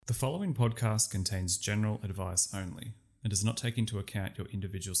The following podcast contains general advice only and does not take into account your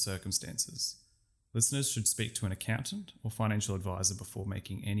individual circumstances. Listeners should speak to an accountant or financial advisor before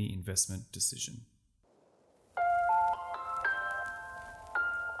making any investment decision.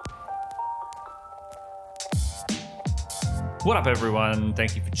 What up, everyone?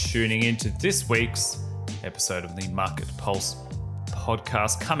 Thank you for tuning in to this week's episode of the Market Pulse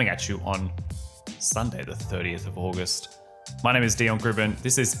podcast, coming at you on Sunday, the 30th of August. My name is Dion Gribben.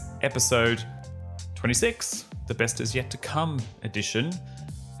 This is episode 26, the best is yet to come edition.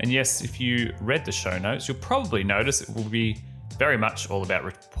 And yes, if you read the show notes, you'll probably notice it will be very much all about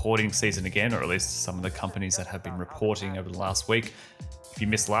reporting season again, or at least some of the companies that have been reporting over the last week. If you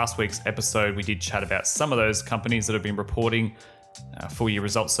missed last week's episode, we did chat about some of those companies that have been reporting full year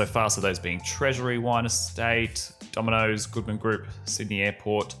results so far. So those being Treasury Wine Estate, Domino's, Goodman Group, Sydney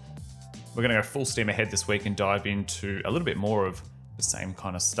Airport. We're going to go full steam ahead this week and dive into a little bit more of the same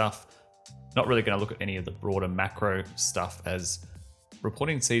kind of stuff. Not really going to look at any of the broader macro stuff, as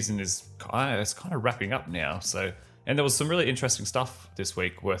reporting season is kind of wrapping up now. And there was some really interesting stuff this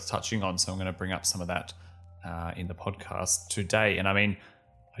week worth touching on. So I'm going to bring up some of that in the podcast today. And I mean,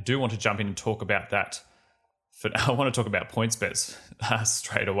 I do want to jump in and talk about that. I want to talk about PointsBet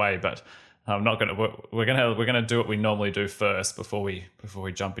straight away, but I'm not going to. We're going to do what we normally do first before we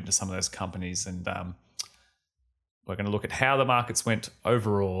jump into some of those companies, and we're going to look at how the markets went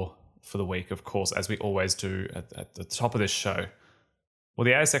overall for the week, of course, as we always do at the top of this show. Well,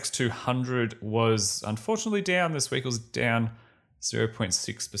 the ASX 200 was unfortunately down this week. It was down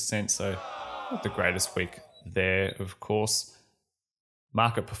 0.6%, so not the greatest week there, of course.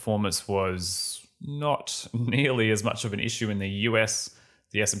 Market performance was not nearly as much of an issue in the US.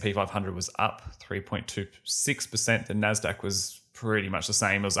 The S&P 500 was up 3.26%. The NASDAQ was pretty much the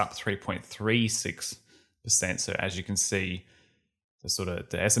same. It was up 3.36%. So as you can see, the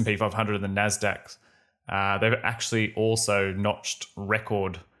S&P 500 and the NASDAQ, they've actually also notched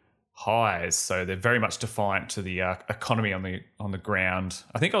record highs. So they're very much defiant to the economy on the ground.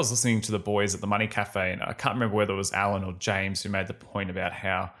 I think I was listening to the boys at the Money Cafe, and I can't remember whether it was Alan or James who made the point about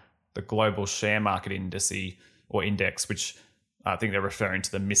how the global share market index, which I think they're referring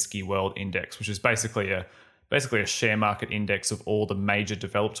to the MSCI World Index, which is basically a share market index of all the major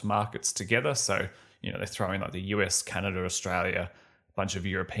developed markets together. So, they throw in like the US, Canada, Australia, a bunch of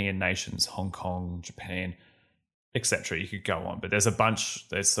European nations, Hong Kong, Japan, etc. You could go on, but there's a bunch.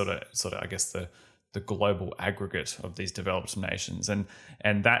 There's sort of I guess the global aggregate of these developed nations, and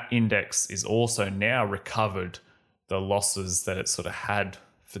that index is also now recovered the losses that it sort of had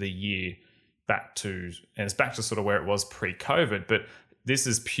for the year. It's back to sort of where it was pre-COVID, but this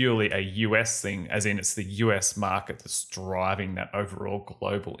is purely a US thing, as in it's the US market that's driving that overall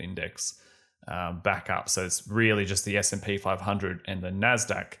global index back up. So it's really just the S&P 500 and the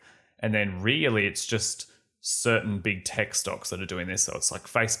NASDAQ, and then really it's just certain big tech stocks that are doing this. So it's like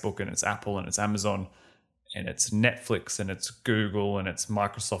Facebook, and it's Apple, and it's Amazon, and it's Netflix, and it's Google, and it's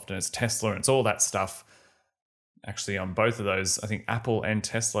Microsoft, and it's Tesla, and it's all that stuff. Actually, on both of those, I think Apple and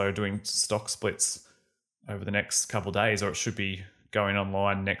Tesla are doing stock splits over the next couple of days, or it should be going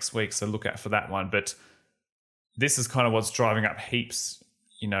online next week. So look out for that one. But this is kind of what's driving up heaps,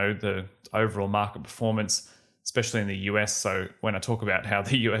 the overall market performance, especially in the US. So when I talk about how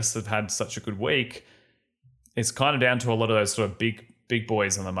the US have had such a good week, it's kind of down to a lot of those sort of big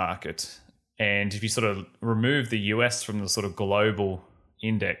boys on the market. And if you sort of remove the US from the sort of global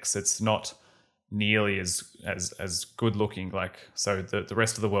index, it's not nearly as good looking. So the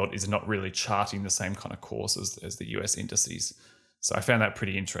rest of the world is not really charting the same kind of course as the US indices. So I found that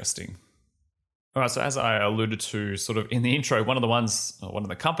pretty interesting. All right, so as I alluded to sort of in the intro, one of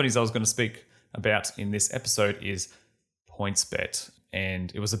the companies I was going to speak about in this episode is PointsBet.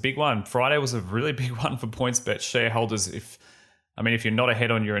 And it was a big one. Friday was a really big one for PointsBet shareholders. If you're not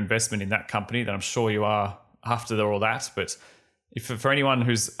ahead on your investment in that company, then I'm sure you are after all that. But for anyone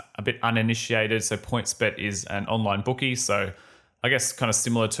who's a bit uninitiated, so PointsBet is an online bookie. So I guess kind of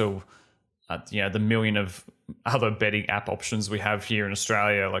similar to the million of other betting app options we have here in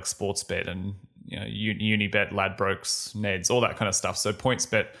Australia, like Sportsbet and Unibet, Ladbrokes, Neds, all that kind of stuff. So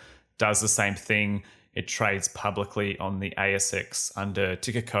PointsBet does the same thing. It trades publicly on the ASX under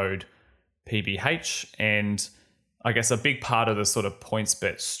ticker code PBH. And I guess a big part of the sort of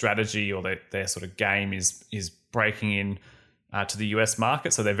PointsBet strategy, or their sort of game, is breaking in to the US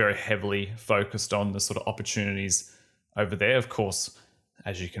market. So they're very heavily focused on the sort of opportunities over there. Of course,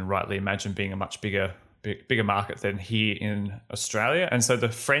 as you can rightly imagine, being a much bigger market than here in Australia. And so the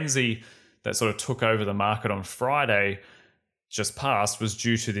frenzy that sort of took over the market on Friday just past was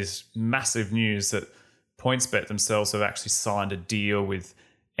due to this massive news that PointsBet themselves have actually signed a deal with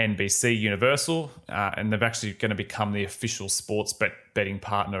NBC Universal, and they're actually going to become the official sports betting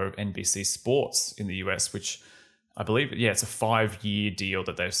partner of NBC Sports in the US, which I believe, it's a 5-year deal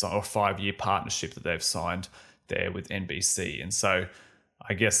that they've signed, or 5-year partnership that they've signed there with NBC. And so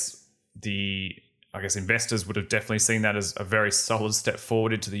I guess investors would have definitely seen that as a very solid step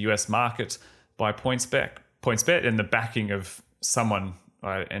forward into the US market by PointsBet. PointsBet and the backing of someone,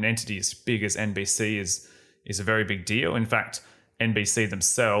 an entity as big as NBC is a very big deal. In fact, NBC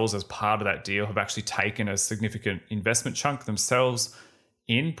themselves, as part of that deal, have actually taken a significant investment chunk themselves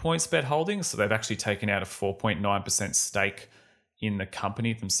in PointsBet Holdings. So they've actually taken out a 4.9% stake in the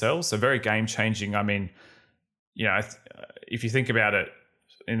company themselves. So very game-changing. I mean, if you think about it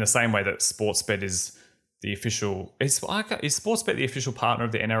in the same way that Sportsbet is the official... Is Sportsbet the official partner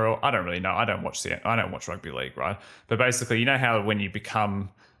of the NRL? I don't really know. I don't watch rugby league, right? But basically, you know how when you become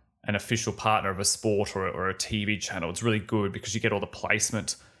an official partner of a sport or a TV channel, it's really good because you get all the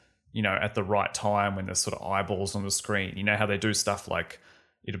placement, at the right time when there's sort of eyeballs on the screen. You know how they do stuff like,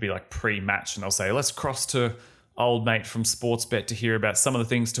 it'll be like pre-match and they'll say, let's cross to old mate from Sportsbet to hear about some of the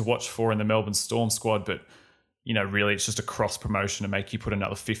things to watch for in the Melbourne Storm squad. But, really it's just a cross promotion to make you put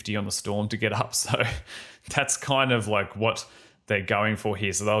another 50 on the Storm to get up. So that's kind of like what they're going for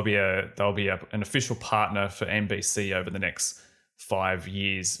here. So they'll be an official partner for NBC over the next 5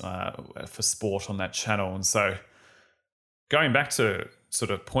 years for sport on that channel. And so going back to sort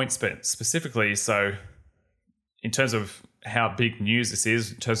of PointsBet specifically, so in terms of how big news this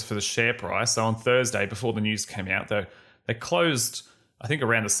is, in terms of for the share price, so on Thursday before the news came out, they closed, I think,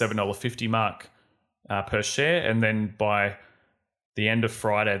 around the $7.50 mark per share, and then by the end of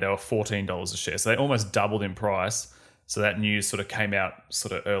Friday they were $14 a share. So they almost doubled in price. So that news sort of came out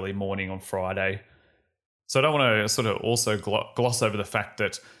sort of early morning on Friday. So I don't want to sort of also gloss over the fact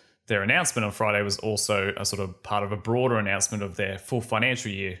that their announcement on Friday was also a sort of part of a broader announcement of their full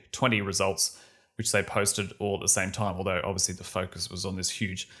financial year 20 results, which they posted all at the same time, although obviously the focus was on this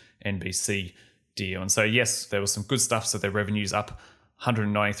huge NBC deal. And so, yes, there was some good stuff. So their revenue's up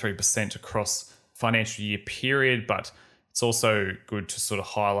 193% across financial year period, but it's also good to sort of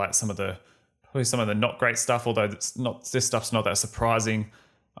highlight some of the not great stuff, although this stuff's not that surprising.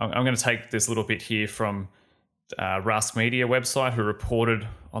 I'm going to take this little bit here from Rask Media website, who reported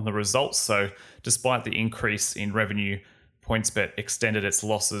on the results. So despite the increase in revenue, PointsBet extended its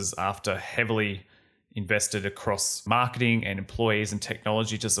losses after heavily invested across marketing and employees and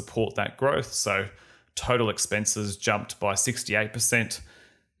technology to support that growth. So total expenses jumped by 68%.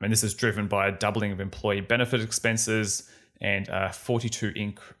 And this is driven by a doubling of employee benefit expenses and a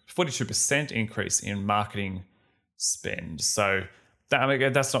 42% increase in marketing spend. So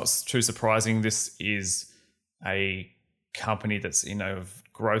that's not too surprising. This is a company that's in a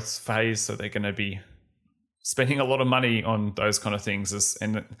growth phase, so they're going to be spending a lot of money on those kind of things.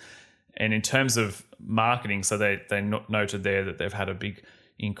 And in terms of marketing, so they noted there that they've had a big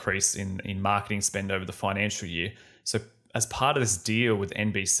increase in marketing spend over the financial year. So as part of this deal with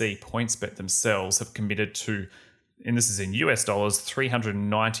NBC, PointsBet themselves have committed to, and this is in US dollars,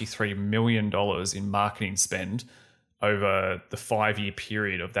 $393 million in marketing spend over the 5-year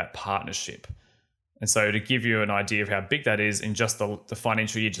period of that partnership. And so to give you an idea of how big that is, in just the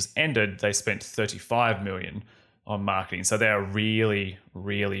financial year just ended, they spent $35 million on marketing. So they are really,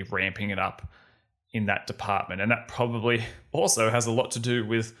 really ramping it up in that department. And that probably also has a lot to do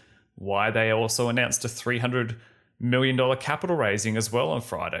with why they also announced a $300 million capital raising as well on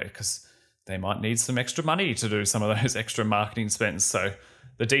Friday, because they might need some extra money to do some of those extra marketing spends. So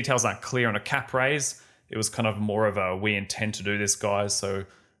the details aren't clear on a cap raise. It was kind of more of a, we intend to do this, guys, so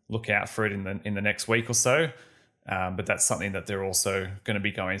look out for it in the next week or so. But that's something that they're also going to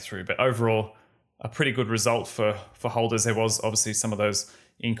be going through. But overall, a pretty good result for holders. There was obviously some of those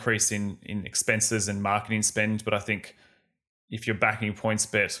increase in expenses and marketing spend, but I think if you're backing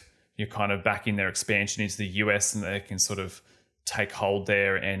PointsBet, you're kind of backing their expansion into the US, and they can sort of take hold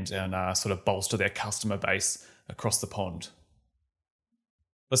there and sort of bolster their customer base across the pond.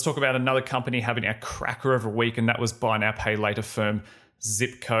 Let's talk about another company having a cracker of a week, and that was buy now, pay later firm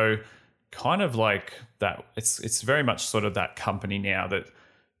Zip Co. Kind of like that. It's very much sort of that company now that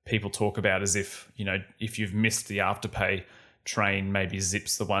people talk about as if, if you've missed the Afterpay train, maybe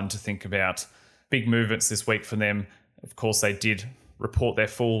Zip's the one to think about. Big movements this week for them. Of course, they did report their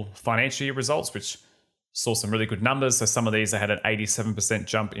full financial year results, which saw some really good numbers. So some of these, they had an 87%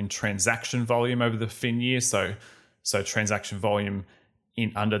 jump in transaction volume over the fin year. So transaction volume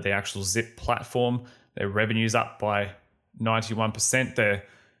in under the actual Zip platform. Their revenue's up by 91%. Their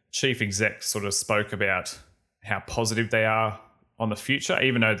chief exec sort of spoke about how positive they are on the future,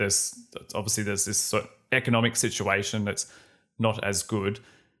 even though there's this sort of economic situation that's not as good.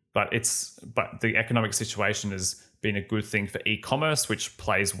 but the economic situation has been a good thing for e-commerce, which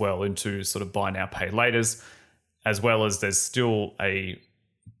plays well into sort of buy now, pay laters, as well as there's still an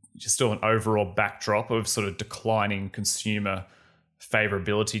overall backdrop of sort of declining consumer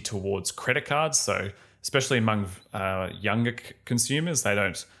favorability towards credit cards. So especially among younger consumers,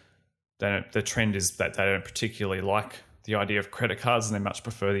 the trend is that they don't particularly like the idea of credit cards, and they much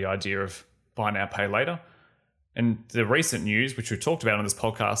prefer the idea of buy now, pay later. And the recent news, which we've talked about on this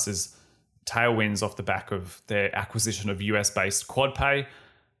podcast, is tailwinds off the back of their acquisition of US-based QuadPay,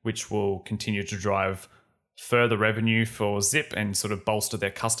 which will continue to drive further revenue for Zip and sort of bolster their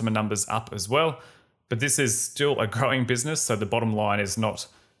customer numbers up as well. But this is still a growing business, so the bottom line is not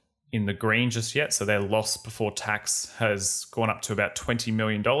in the green just yet. So their loss before tax has gone up to about $20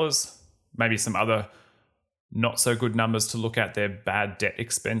 million. Maybe some other not so good numbers to look at. Their bad debt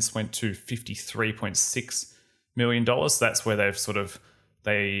expense went to $53.6 million. So that's where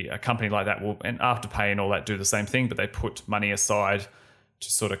a company like that will, and Afterpay and all that, do the same thing, but they put money aside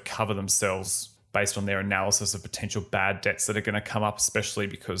to sort of cover themselves based on their analysis of potential bad debts that are going to come up, especially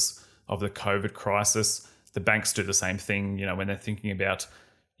because of the COVID crisis. The banks do the same thing, when they're thinking about,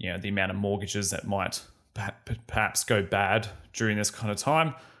 the amount of mortgages that might perhaps go bad during this kind of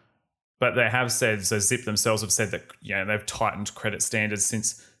time. But they have said, so Zip themselves have said that, they've tightened credit standards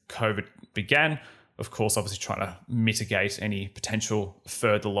since COVID began. Of course, obviously trying to mitigate any potential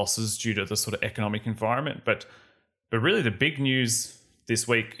further losses due to the sort of economic environment. But really the big news this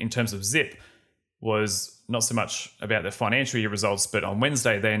week in terms of Zip was not so much about their financial year results, but on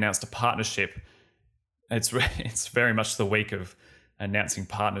Wednesday they announced a partnership. It's very much the week of announcing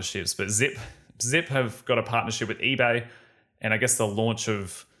partnerships, but Zip have got a partnership with eBay, and I guess the launch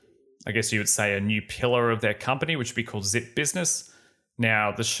of, I guess you would say, a new pillar of their company, which would be called Zip Business.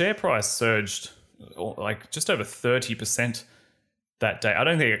 Now, the share price surged like just over 30% that day. I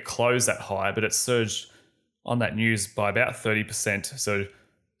don't think it closed that high, but it surged on that news by about 30%. So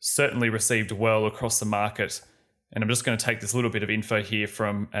certainly received well across the market. And I'm just going to take this little bit of info here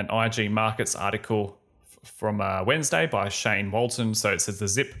from an IG Markets article from Wednesday by Shane Walton. So it says the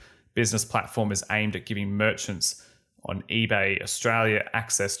Zip business platform is aimed at giving merchants on eBay Australia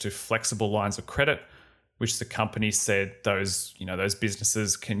access to flexible lines of credit, which the company said those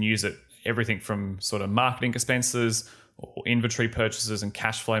businesses can use it everything from sort of marketing expenses or inventory purchases and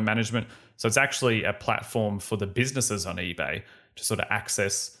cash flow management. So it's actually a platform for the businesses on eBay to sort of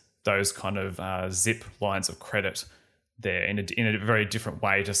access those kind of Zip lines of credit there in a very different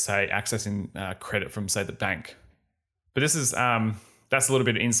way to, say, accessing credit from, say, the bank. But this is that's a little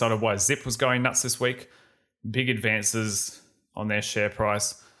bit of insight of why Zip was going nuts this week. Big advances on their share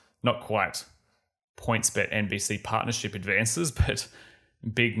price, not quite PointsBet NBC partnership advances, but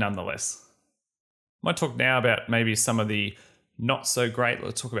big nonetheless. I might talk now about maybe some of the not so great.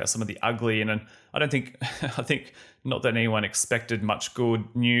 Let's talk about some of the ugly. And I think not that anyone expected much good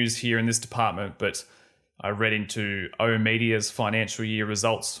news here in this department, but I read into oOh!media's financial year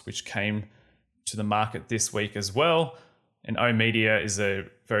results, which came to the market this week as well. And oOh!media is a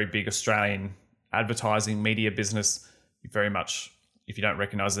very big Australian advertising media business. Very much, if you don't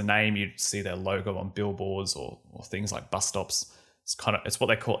recognize the name, you'd see their logo on billboards or things like bus stops. It's what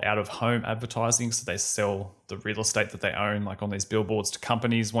they call out-of-home advertising. So they sell the real estate that they own, like on these billboards, to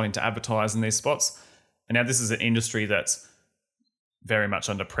companies wanting to advertise in these spots. And now this is an industry that's very much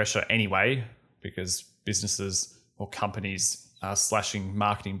under pressure anyway, because businesses or companies are slashing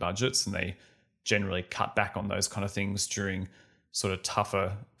marketing budgets, and they generally cut back on those kind of things during sort of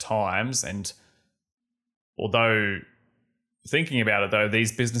tougher times. And although thinking about it though,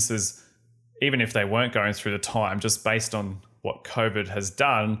 these businesses, even if they weren't going through the time, just based on what COVID has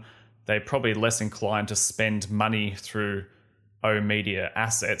done, they're probably less inclined to spend money through oOh!media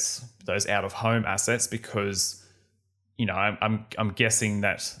assets, those out-of-home assets, because, I'm guessing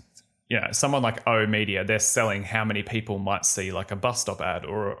that, someone like oOh!media, they're selling how many people might see like a bus stop ad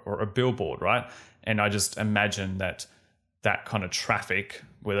or a billboard, right? And I just imagine that kind of traffic,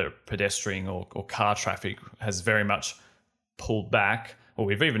 whether pedestrian or car traffic, has very much pulled back. Well,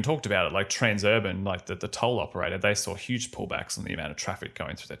 we've even talked about it, like Transurban, like the toll operator, they saw huge pullbacks on the amount of traffic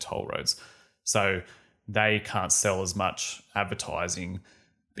going through their toll roads. So they can't sell as much advertising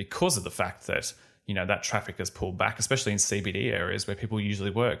because of the fact that, that traffic has pulled back, especially in CBD areas where people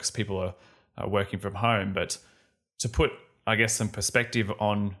usually work, because people are working from home. But to put, I guess, some perspective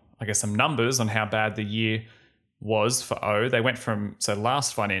on, some numbers on how bad the year was for oOh!, they went from, so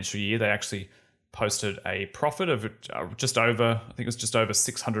last financial year, they actually posted a profit of just over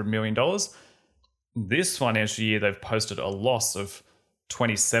 $600 million. This financial year, they've posted a loss of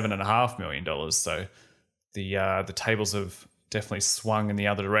 $27.5 million. So the tables have definitely swung in the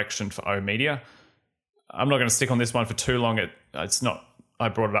other direction for oOh!media. I'm not going to stick on this one for too long. It's not. I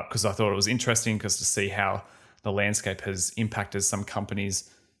brought it up because I thought it was interesting because to see how the landscape has impacted some companies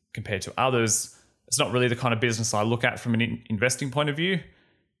compared to others. It's not really the kind of business I look at from an investing point of view.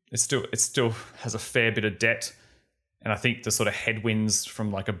 It still has a fair bit of debt, and I think the sort of headwinds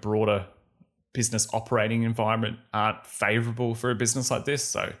from like a broader business operating environment aren't favorable for a business like this.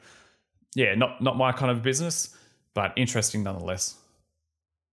 So yeah, not my kind of business, but interesting nonetheless.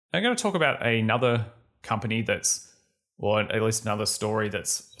 I'm going to talk about another company or at least another story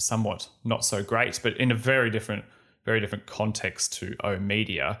that's somewhat not so great, but in a very different context to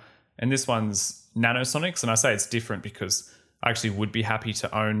oOh!media. And this one's Nanosonics. And I say it's different because I actually would be happy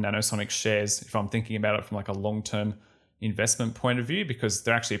to own Nanosonics shares if I'm thinking about it from like a long-term investment point of view, because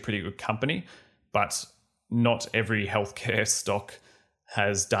they're actually a pretty good company, but not every healthcare stock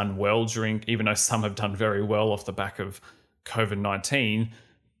has done well even though some have done very well off the back of COVID-19,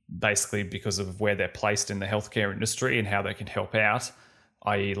 basically because of where they're placed in the healthcare industry and how they can help out,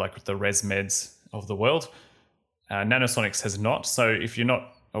 i.e. like the ResMeds of the world. Nanosonics has not. So if you're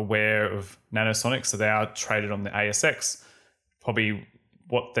not aware of Nanosonics, so they are traded on the ASX. Probably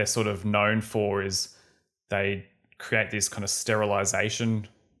what they're sort of known for is they create these kind of sterilization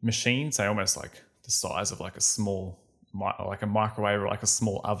machines. They almost like the size of like a microwave or like a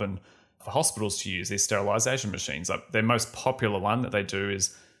small oven for hospitals to use, these sterilization machines. Like their most popular one that they do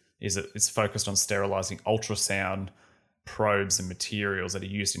is it's focused on sterilizing ultrasound probes and materials that are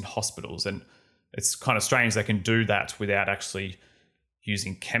used in hospitals. And it's kind of strange they can do that without actually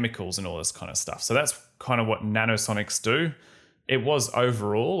using chemicals and all this kind of stuff. So that's kind of what Nanosonics do. It was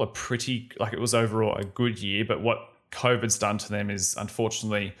overall a good year, but what COVID's done to them is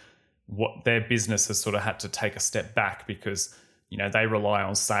unfortunately what their business has sort of had to take a step back because, they rely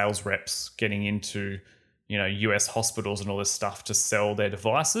on sales reps getting into, US hospitals and all this stuff to sell their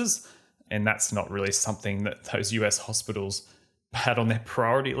devices. And that's not really something that those US hospitals had on their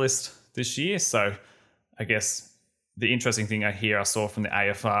priority list this year. So I guess the interesting thing I saw from the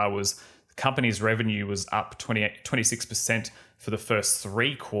AFR was the company's revenue was up 26% for the first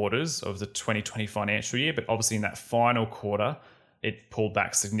 3 quarters of the 2020 financial year. But obviously in that final quarter, it pulled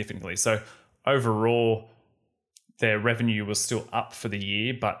back significantly. So overall, their revenue was still up for the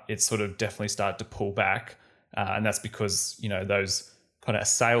year, but it sort of definitely started to pull back. And that's because, those kind of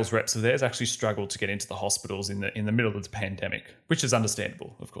sales reps of theirs actually struggled to get into the hospitals in the middle of the pandemic, which is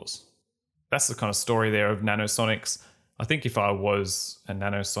understandable, of course. That's the kind of story there of Nanosonics. I think if I was a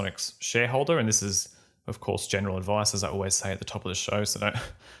Nanosonics shareholder, and this is, of course, general advice, as I always say at the top of the show, so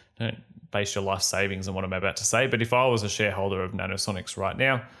don't base your life savings on what I'm about to say. But if I was a shareholder of Nanosonics right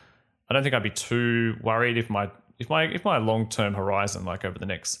now, I don't think I'd be too worried if my long-term horizon, like over the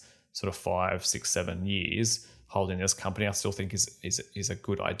next sort of 5, 6, 7 years, holding this company, I still think is a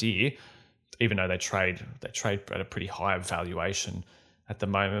good idea, even though they trade at a pretty high valuation at the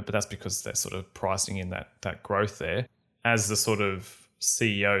moment. But that's because they're sort of pricing in that growth there. As the sort of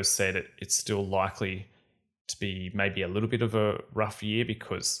CEO said, it's still likely to be maybe a little bit of a rough year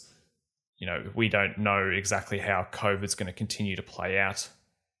because, we don't know exactly how COVID's going to continue to play out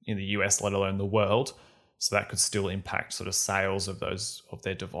in the US, let alone the world. So that could still impact sort of sales of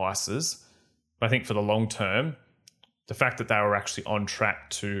their devices. But I think for the long term, the fact that they were actually on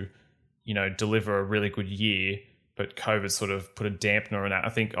track to, deliver a really good year, but COVID sort of put a dampener on that. I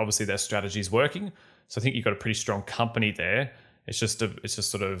think obviously their strategy is working. So I think you've got a pretty strong company there. It's just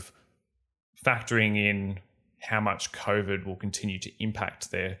sort of factoring in how much COVID will continue to impact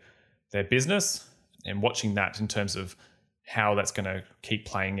their business and watching that in terms of how that's going to keep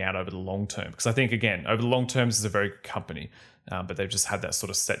playing out over the long term. Because I think, again, over the long term, this is a very good company, but they've just had that sort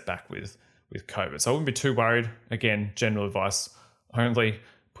of setback with COVID. So I wouldn't be too worried. Again, general advice only,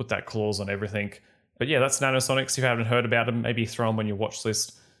 put that clause on everything. But yeah, that's Nanosonics. If you haven't heard about them, maybe throw them on your watch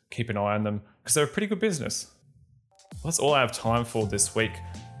list, keep an eye on them, because they're a pretty good business. Well, that's all I have time for this week.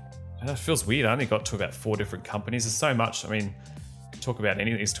 And it feels weird. I only got to about 4 different companies. There's so much. I mean, talk about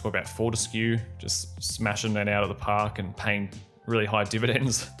anything. Let's talk about Fortescue, just smashing that out of the park and paying really high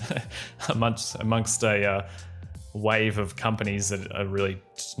dividends amongst a wave of companies that are really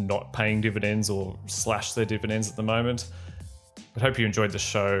just not paying dividends or slash their dividends at the moment. But hope you enjoyed the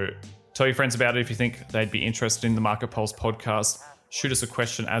show. Tell your friends about it if you think they'd be interested in the Market Pulse podcast. Shoot us a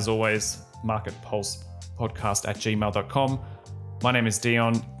question, as always, marketpulsepodcast@gmail.com. My name is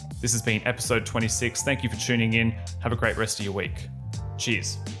Dion. This has been episode 26. Thank you for tuning in. Have a great rest of your week.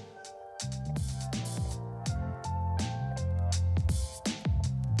 Cheers.